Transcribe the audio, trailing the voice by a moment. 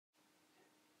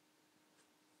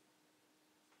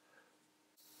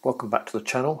Welcome back to the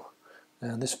channel,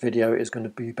 and this video is going to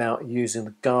be about using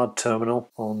the guard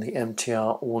terminal on the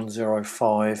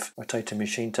MTR105 rotating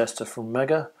machine tester from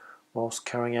Megger whilst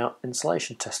carrying out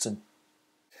insulation testing.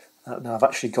 Now I've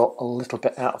actually got a little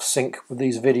bit out of sync with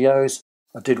these videos.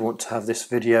 I did want to have this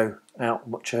video out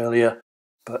much earlier,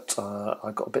 but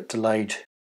I got a bit delayed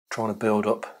trying to build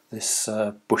up this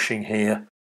bushing here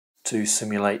to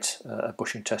simulate a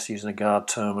bushing test using a guard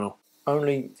terminal.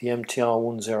 Only the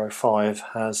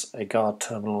MTR105 has a guard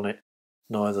terminal on it.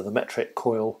 Neither the metric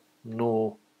coil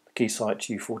nor the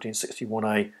Keysight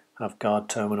U1461A have guard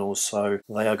terminals, so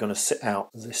they are going to sit out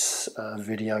this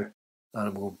video,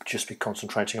 and we'll just be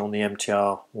concentrating on the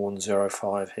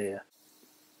MTR105 here.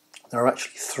 There are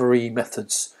actually three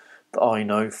methods that I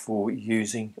know for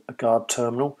using a guard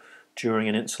terminal during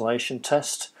an insulation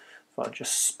test. If I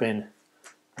just spin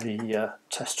the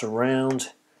test around,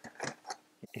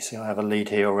 you see I have a lead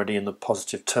here already in the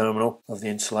positive terminal of the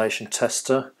insulation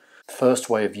tester. The first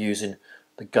way of using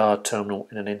the guard terminal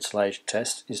in an insulation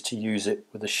test is to use it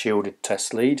with a shielded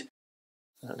test lead.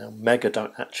 Now Megger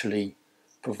don't actually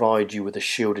provide you with a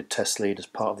shielded test lead as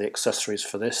part of the accessories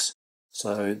for this.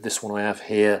 So this one I have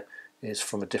here is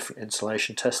from a different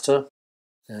insulation tester,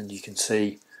 and you can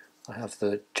see I have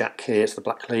the jack here, it's the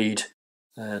black lead,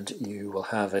 and you will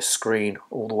have a screen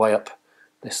all the way up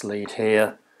this lead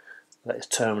here that is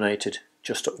terminated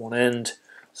just at one end.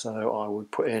 So I would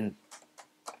put in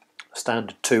a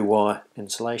standard 2-wire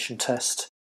insulation test,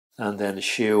 and then the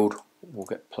shield will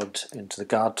get plugged into the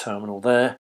guard terminal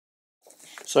there.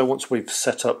 So once we've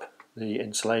set up the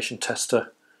insulation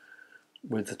tester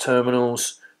with the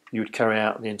terminals, you would carry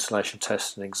out the insulation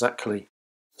test in exactly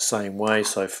the same way.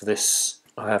 So for this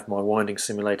I have my winding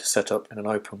simulator set up in an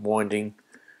open winding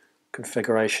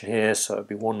configuration here, so it would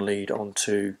be one lead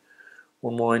onto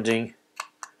one winding,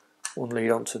 one lead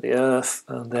onto the earth,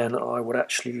 and then I would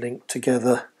actually link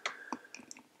together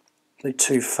the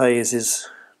two phases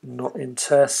not in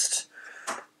test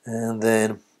and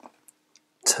then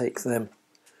take them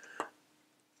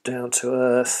down to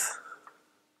earth,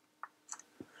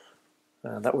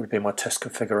 and that would be my test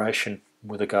configuration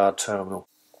with a guard terminal.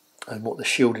 And what the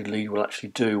shielded lead will actually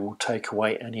do will take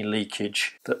away any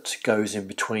leakage that goes in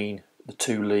between the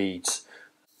two leads.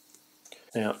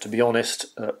 Now, to be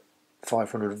honest, at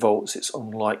 500 volts it's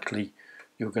unlikely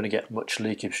you're going to get much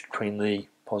leakage between the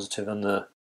positive and the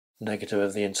negative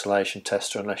of the insulation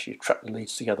tester unless you trap the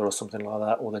leads together or something like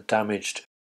that, or they're damaged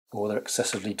or they're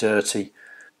excessively dirty.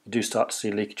 You do start to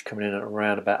see leakage coming in at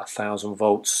around about 1000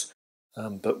 volts,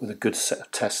 but with a good set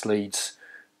of test leads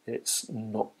it's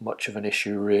not much of an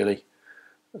issue really.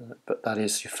 But that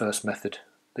is your first method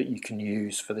that you can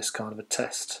use for this kind of a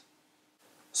test.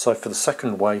 So for the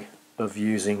second way of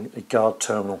using a guard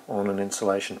terminal on an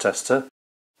insulation tester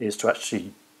is to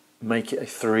actually make it a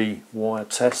 3-wire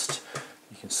test.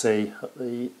 You can see at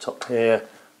the top here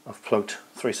I've plugged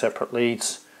 3 separate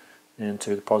leads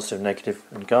into the positive, negative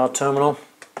and guard terminal.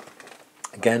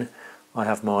 Again, I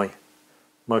have my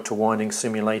motor winding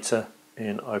simulator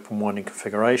in open winding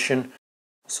configuration,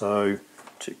 so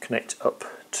to connect up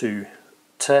to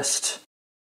test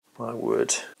I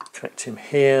would connect him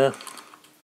here,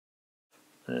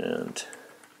 and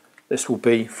this will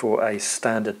be for a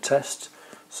standard test.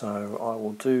 So I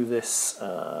will do this,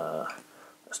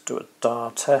 let's do a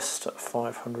DAR test at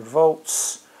 500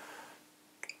 volts,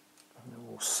 and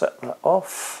we'll set that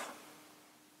off.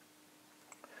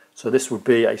 So this would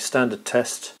be a standard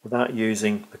test without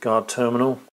using the guard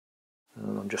terminal,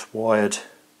 and I'm just wired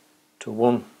to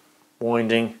one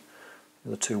winding,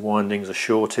 the 2 windings are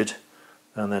shorted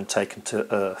and then taken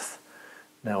to earth.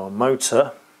 Now a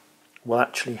motor will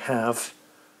actually have,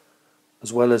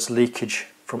 as well as leakage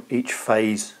from each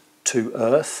phase to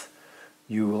earth,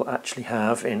 you will actually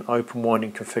have in open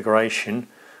winding configuration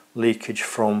leakage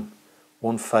from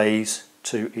one phase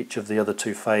to each of the other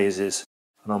 2 phases.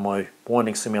 And on my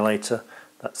winding simulator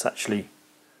that's actually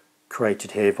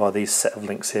created here by these set of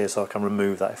links here, so I can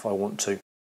remove that if I want to.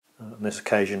 On this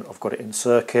occasion I've got it in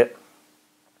circuit,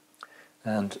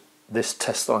 and this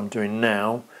test that I'm doing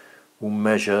now will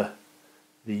measure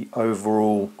the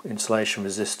overall insulation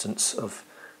resistance of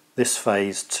this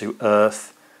phase to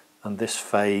earth and this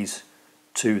phase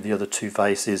to the other 2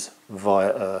 phases via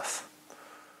earth.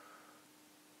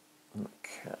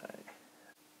 Okay.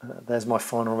 There's my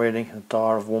final reading, a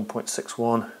DAR of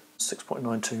 1.61,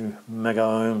 6.92 mega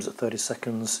ohms at 30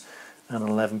 seconds and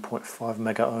 11.5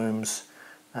 mega ohms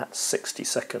at 60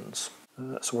 seconds.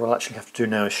 So what I'll actually have to do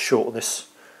now is short this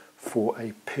for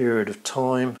a period of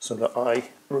time so that I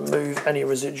remove any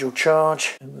residual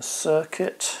charge in the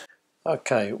circuit.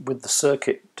 Okay, with the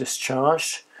circuit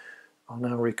discharged, I'll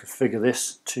now reconfigure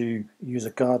this to use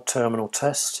a guard terminal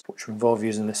test, which will involve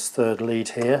using this third lead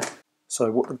here. So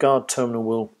what the guard terminal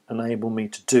will enable me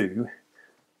to do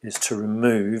is to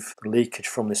remove the leakage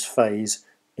from this phase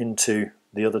into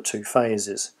the other two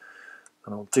phases.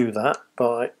 And I'll do that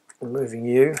by removing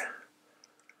you.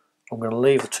 I'm going to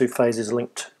leave the two phases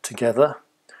linked together,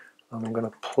 and I'm going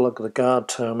to plug the guard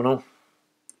terminal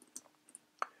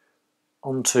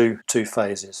onto two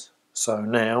phases. So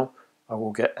now I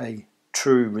will get a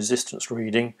true resistance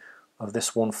reading of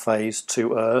this one phase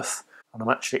to earth, and I'm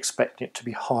actually expecting it to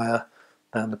be higher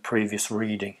than the previous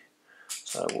reading.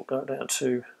 So we'll go down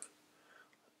to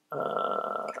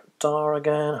DAR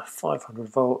again, 500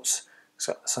 volts,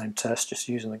 exactly the same test, just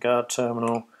using the guard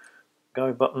terminal,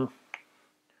 go button,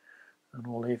 and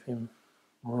we'll leave him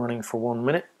running for 1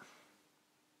 minute.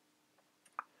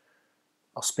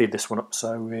 I'll speed this one up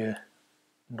so we're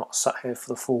not sat here for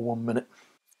the full 1 minute.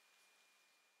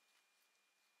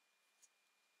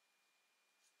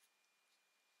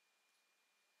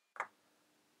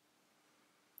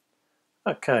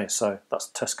 Okay, so that's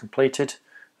the test completed,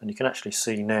 and you can actually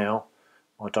see now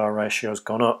my DAR ratio has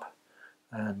gone up,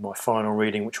 and my final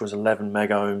reading, which was 11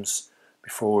 megohms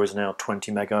before, is now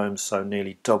 20 megohms, so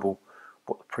nearly double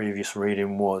what the previous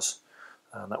reading was.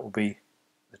 And that will be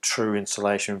the true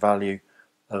insulation value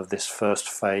of this first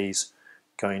phase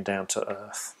going down to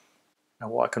earth. Now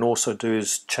what I can also do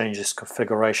is change this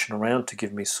configuration around to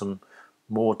give me some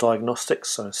more diagnostics.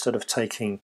 So instead of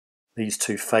taking these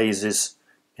two phases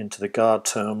into the guard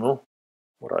terminal,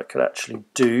 what I could actually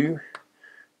do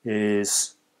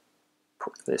is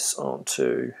put this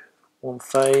onto one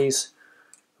phase,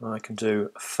 and I can do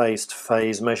a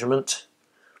phase-to-phase measurement,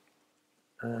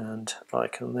 and I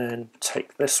can then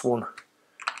take this one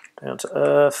down to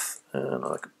earth, and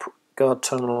I can put guard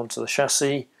terminal onto the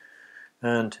chassis,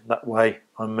 and that way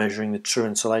I'm measuring the true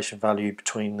insulation value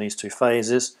between these two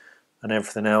phases, and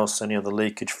everything else, any other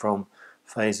leakage from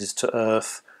phases to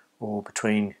earth or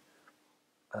between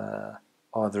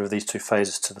either of these two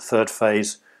phases to the third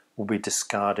phase, will be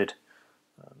discarded.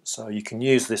 So you can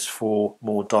use this for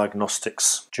more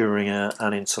diagnostics during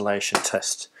an insulation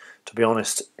test. To be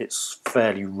honest, it's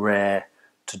fairly rare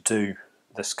to do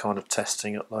this kind of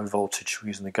testing at low voltage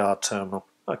using the guard terminal.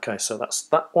 Okay, so that's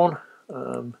that one.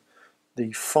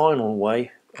 The final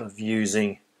way of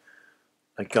using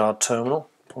a guard terminal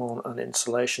on an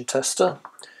insulation tester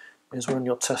is when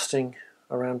you're testing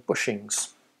around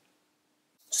bushings.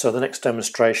 So the next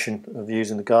demonstration of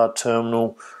using the guard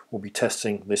terminal will be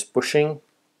testing this bushing,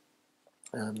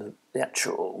 and the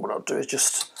actual, what I'll do is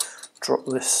just drop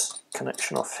this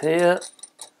connection off here.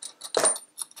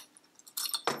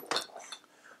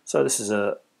 So this is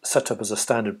set up as a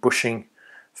standard bushing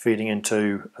feeding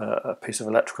into a piece of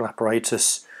electrical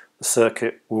apparatus. The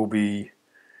circuit will be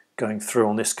going through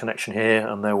on this connection here,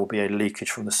 and there will be a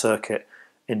leakage from the circuit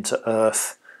into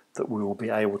earth that we will be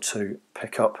able to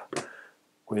pick up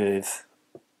with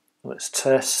this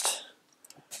test.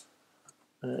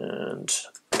 And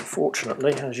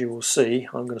unfortunately, as you will see,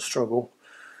 I'm going to struggle.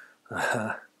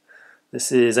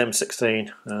 This is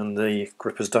M16 and the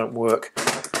grippers don't work,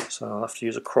 so I'll have to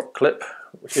use a crop clip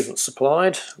which isn't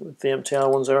supplied with the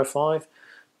MTR105,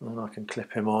 and I can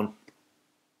clip him on.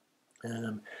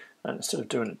 And instead of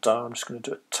doing it down, I'm just going to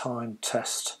do a time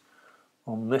test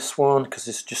on this one, because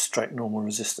this is just straight normal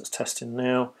resistance testing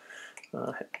now.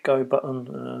 Hit the go button,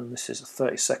 and this is a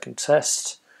 30-second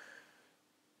test,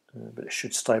 but it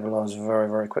should stabilise very,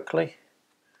 very quickly.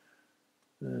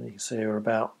 And you can see we're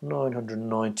about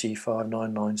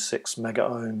 995,996 mega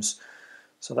ohms,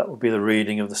 so that would be the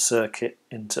reading of the circuit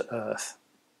into earth.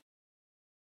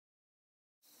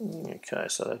 Okay,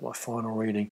 so there's my final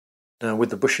reading. Now,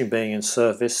 with the bushing being in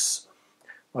service,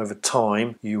 over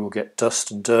time you will get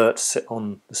dust and dirt sit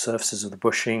on the surfaces of the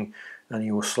bushing, and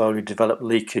you will slowly develop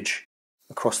leakage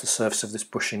across the surface of this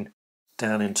bushing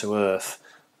down into earth,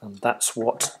 and that's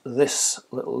what this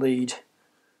little lead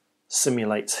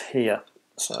simulates here.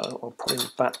 So I'll put him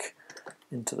back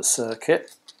into the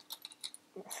circuit,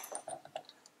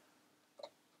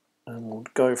 and we'll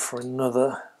go for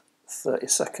another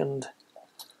 30-second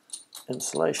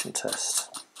insulation test.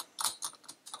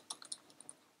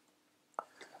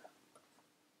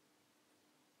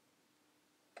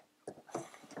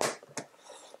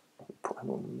 Put him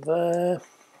on there,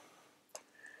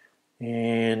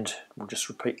 and we'll just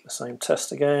repeat the same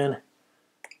test again,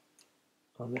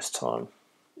 and this time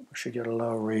we should get a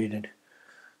lower reading.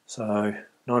 So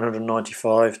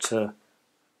 995 to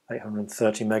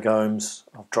 830 megohms.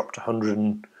 I've dropped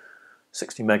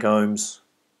 160 megohms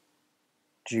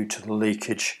due to the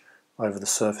leakage over the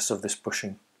surface of this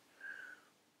bushing.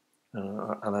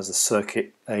 and as the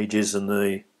circuit ages and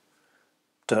the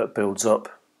dirt builds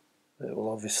up, it will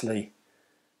obviously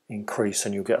increase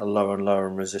and you'll get a lower and lower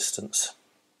resistance.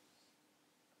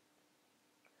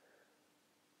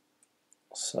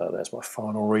 So there's my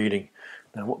final reading.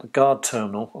 Now what the guard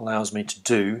terminal allows me to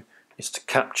do is to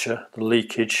capture the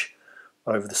leakage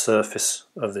over the surface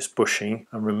of this bushing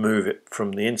and remove it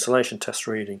from the insulation test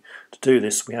reading. To do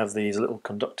this, we have these little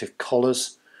conductive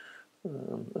collars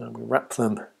and we wrap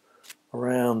them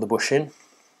around the bushing,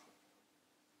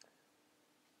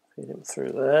 feed them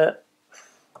through there,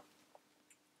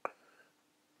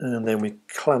 and then we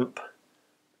clamp the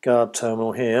guard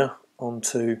terminal here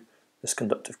onto this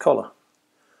conductive collar.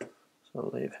 So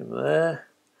I'll leave him there,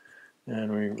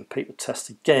 and we repeat the test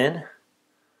again,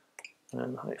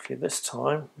 and hopefully this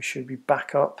time we should be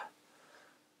back up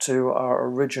to our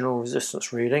original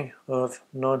resistance reading of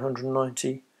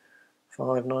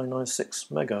 995,996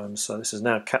 megohms. So this has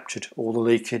now captured all the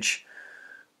leakage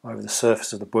over the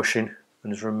surface of the bushing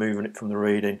and is removing it from the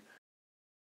reading.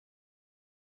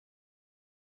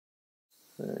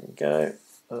 There you go,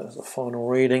 there's the final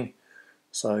reading.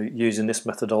 So using this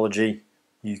methodology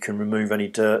you can remove any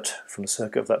dirt from the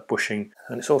circuit of that bushing,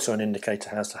 and it's also an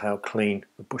indicator as to how clean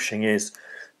the bushing is.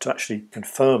 To actually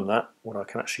confirm that, what I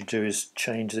can actually do is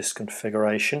change this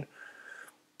configuration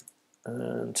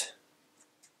and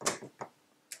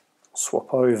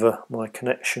swap over my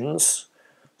connections.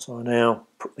 So I now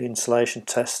put the insulation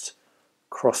test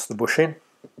across the bushing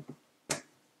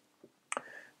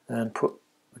and put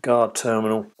the guard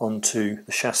terminal onto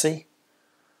the chassis.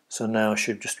 So now I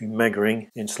should just be measuring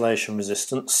the insulation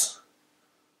resistance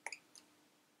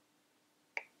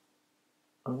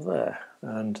of there,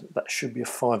 and that should be a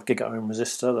 5 gigaohm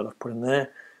resistor that I've put in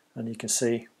there, and you can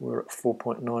see we're at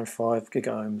 4.95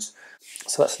 gigaohms.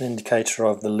 So that's an indicator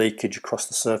of the leakage across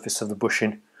the surface of the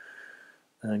bushing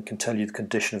and can tell you the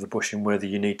condition of the bushing, whether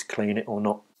you need to clean it or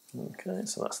not. Okay,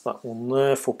 so that's that one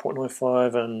there,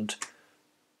 4.95, and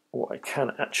what I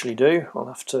can actually do, I'll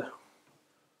have to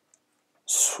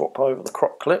swap over the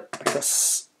crop clip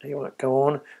because he won't go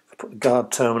on. If I put the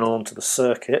guard terminal onto the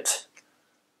circuit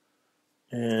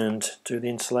and do the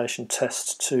insulation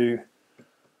test to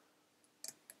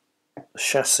the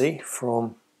chassis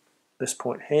from this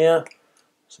point here,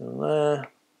 so there, you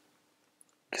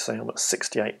can see I'm at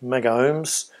 68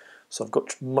 megohms, so I've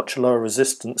got much lower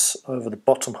resistance over the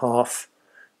bottom half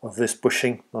of this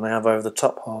bushing than I have over the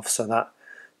top half, so that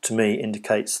to me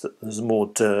indicates that there's more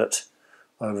dirt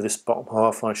over this bottom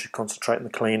half. I should concentrate on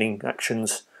the cleaning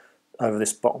actions over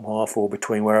this bottom half or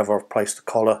between wherever I've placed the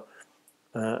collar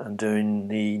and doing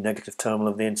the negative terminal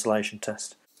of the insulation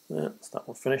test. That's that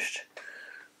one finished.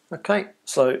 Okay,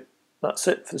 so that's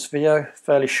it for this video.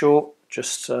 Fairly short,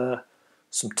 just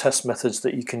some test methods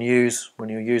that you can use when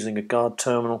you're using a guard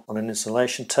terminal on an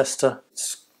insulation tester.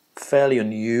 It's fairly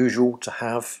unusual to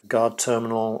have a guard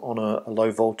terminal on a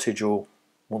low voltage or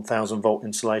 1000 volt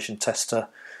insulation tester.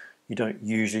 You don't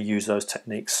usually use those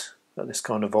techniques at this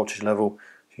kind of voltage level.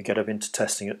 If you get up into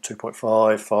testing at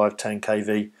 2.5, 5, 10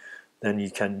 kV, then you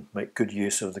can make good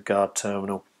use of the guard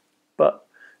terminal. But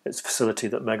it's a facility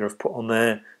that Megger have put on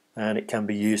there, and it can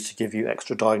be used to give you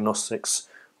extra diagnostics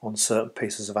on certain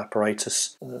pieces of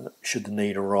apparatus should the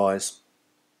need arise.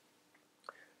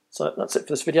 So that's it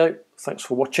for this video. Thanks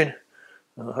for watching.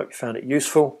 I hope you found it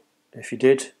useful. If you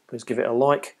did, please give it a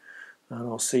like, and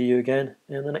I'll see you again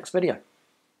in the next video.